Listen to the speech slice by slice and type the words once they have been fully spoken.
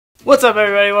What's up,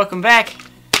 everybody? Welcome back.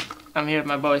 I'm here with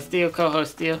my boy Steel,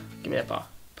 co-host Steel. Give me that bow.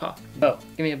 Bow.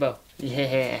 Give me a bow.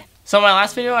 Yeah. So in my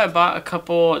last video, I bought a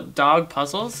couple dog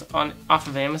puzzles off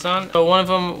of Amazon. But one of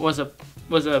them was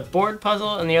a board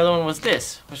puzzle, and the other one was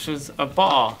this, which was a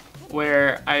ball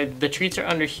where the treats are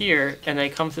under here, and they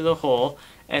come through the hole,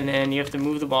 and then you have to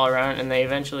move the ball around, and they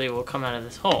eventually will come out of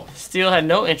this hole. Steel had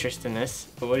no interest in this,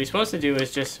 but what he's supposed to do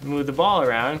is just move the ball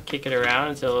around, kick it around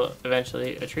until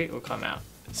eventually a treat will come out.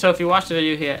 So if you watched the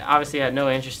video, he obviously had no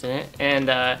interest in it,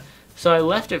 and so I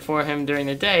left it for him during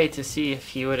the day to see if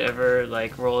he would ever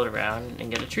like roll it around and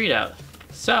get a treat out.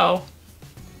 So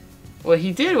what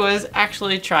he did was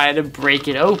actually try to break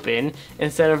it open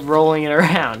instead of rolling it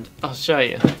around. I'll show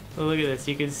you. Oh, look at this.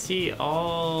 You can see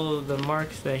all the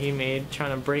marks that he made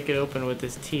trying to break it open with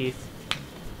his teeth.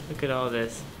 Look at all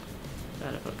this.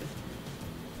 Out of focus.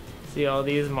 See all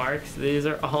these marks? These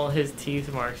are all his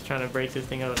teeth marks trying to break this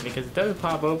thing open because it does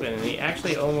pop open, and he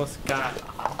actually almost got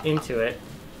into it.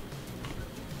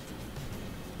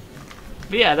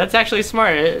 But yeah, that's actually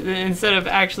smart. Instead of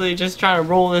actually just trying to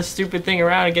roll this stupid thing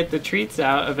around and get the treats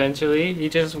out eventually, he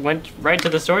just went right to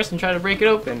the source and tried to break it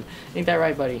open. Ain't that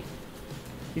right, buddy?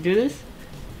 You do this?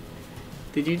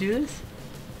 Did you do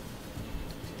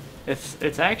this?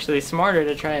 It's actually smarter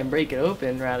to try and break it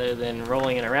open rather than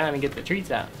rolling it around and get the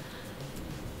treats out.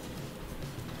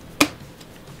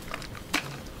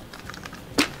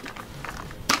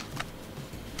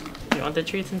 You want the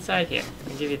treats inside? Here,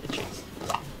 I'll give you the treats.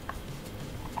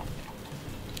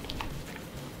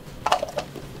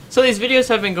 So these videos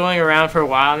have been going around for a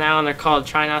while now, and they're called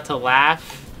Try Not to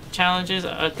Laugh challenges.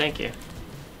 Oh, thank you.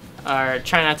 Or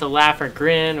Try Not to Laugh or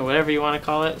Grin, or whatever you want to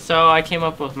call it. So I came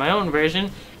up with my own version,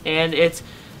 and it's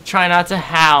Try Not to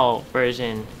Howl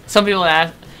version. Some people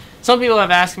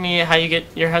have asked me how you get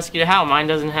your husky to howl. Mine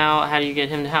doesn't howl. How do you get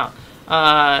him to howl?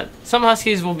 Some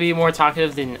huskies will be more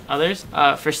talkative than others.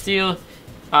 For Steel,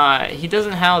 he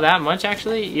doesn't howl that much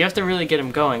actually. You have to really get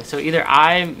him going. So either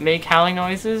I make howling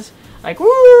noises, like woo,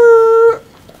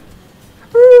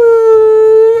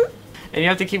 woo, and you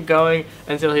have to keep going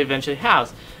until he eventually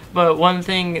howls. But one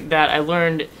thing that I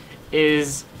learned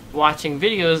is watching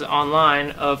videos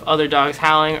online of other dogs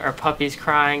howling or puppies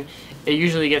crying. It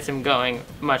usually gets him going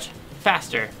much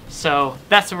faster. So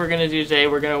that's what we're gonna do today.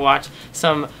 We're gonna watch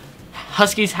some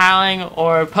huskies howling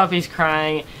or puppies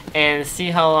crying and see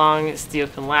how long Steel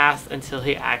can last until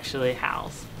he actually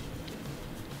howls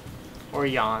or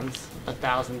yawns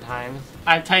 1,000 times.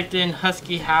 I typed in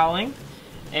husky howling,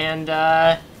 and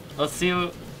let's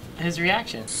see his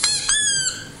reaction.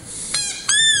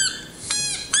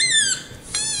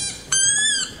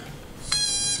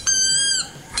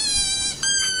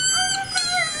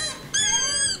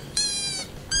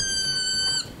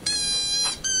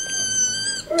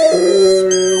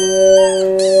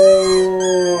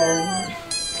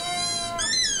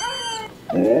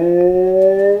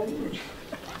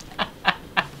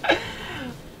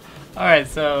 Alright,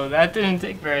 so that didn't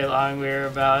take very long. We were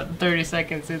about 30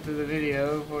 seconds into the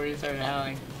video before he started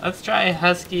howling. Let's try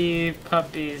husky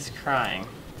puppies crying.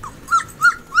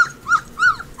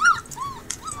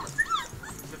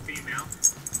 It's a female.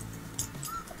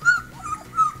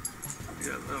 He's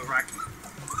a little rocky.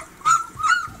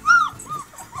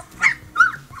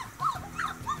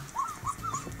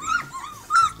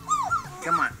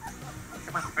 Come on.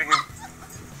 Come on, right here.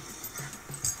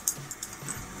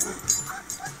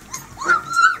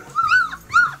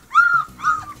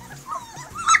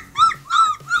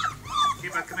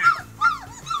 Come here.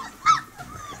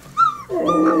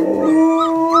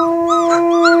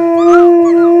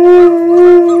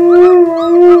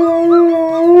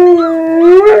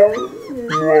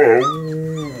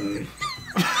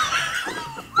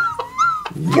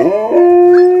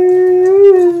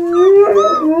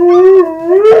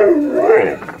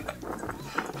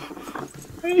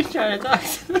 Are you trying to talk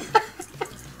to me?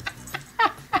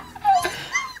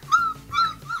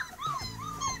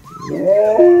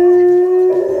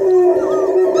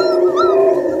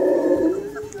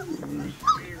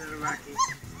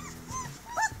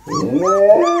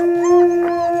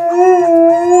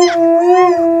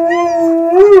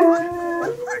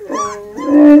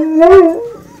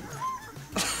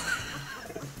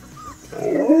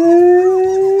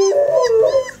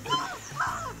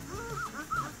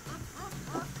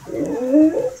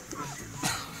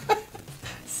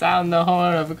 Sound the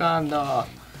horn of a condor.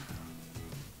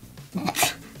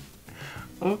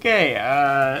 Okay,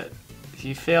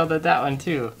 you failed at that one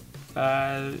too.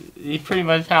 You pretty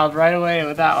much howled right away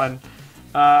with that one.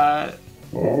 I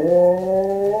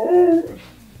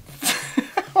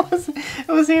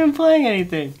wasn't even playing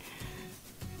anything.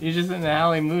 You're just in a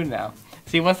howling mood now.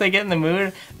 See, once they get in the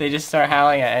mood, they just start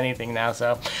howling at anything now,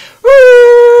 so.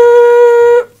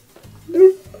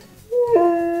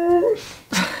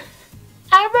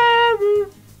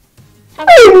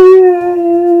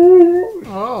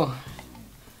 Oh.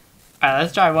 Alright,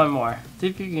 let's try one more. See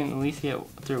if you can at least get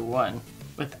through one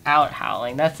without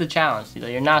howling. That's the challenge.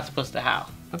 You're not supposed to howl.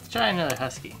 Let's try another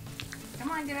husky.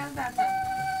 Come on, get out of that zone.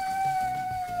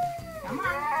 Come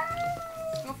on.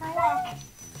 Let's go for a walk.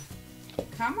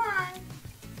 Come on.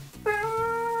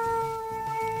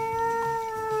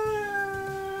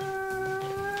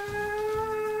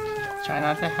 Try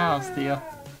not to howl, Steel.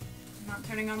 I'm not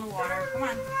turning on the water. Come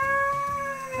on.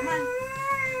 Come on.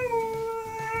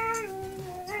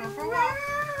 Let's go for a walk.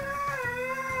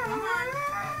 Come on.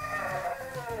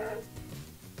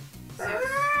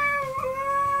 Zeus.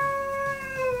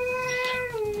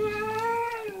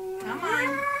 Come on.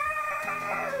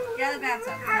 Get out of the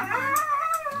bathtub. Come on.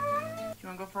 Do you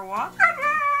want to go for a walk?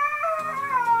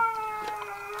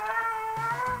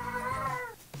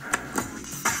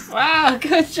 Wow,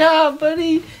 good job,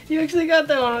 buddy. You actually got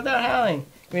that one without howling.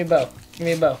 Give me a bow. Give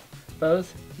me a bow.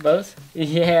 Bows? Bows?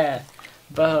 Yeah.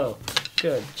 Bow.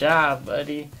 Good job,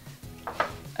 buddy.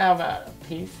 How about a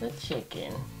piece of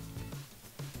chicken?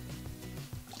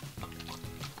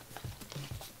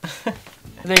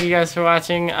 Thank you guys for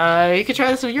watching. You could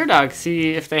try this with your dog.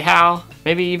 See if they howl.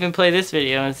 Maybe even play this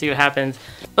video and see what happens.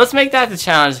 Let's make that the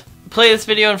challenge. Play this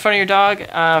video in front of your dog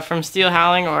from Steel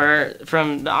howling, or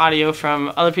from the audio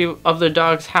from other people, other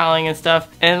dogs howling and stuff.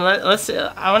 And let's.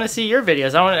 I want to see your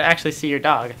videos. I want to actually see your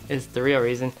dog. Is the real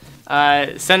reason.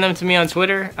 Send them to me on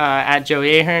Twitter at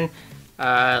Joey Ahern.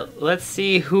 Let's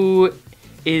see who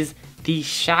is the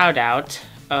shout out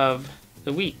of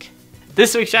the week.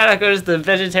 This week's shout out goes to the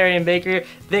Vegetarian Baker.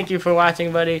 Thank you for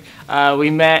watching, buddy. We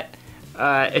met.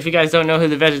 If you guys don't know who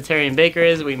the Vegetarian Baker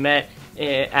is, we met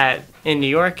in New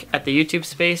York at the YouTube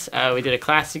space. We did a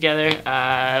class together.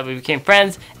 We became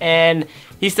friends, and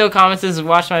he still comments and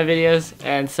watches my videos,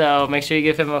 and so make sure you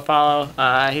give him a follow.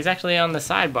 He's actually on the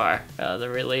sidebar, the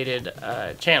related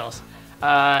channels.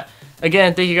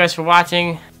 Again, thank you guys for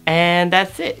watching, and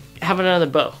that's it. How about another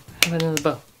bow? How about another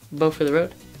bow? Bow for the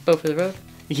road? Bow for the road?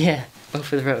 Yeah, bow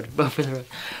for the road. Bow for the road.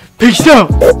 Peace out!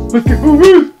 Let's get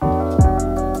moving!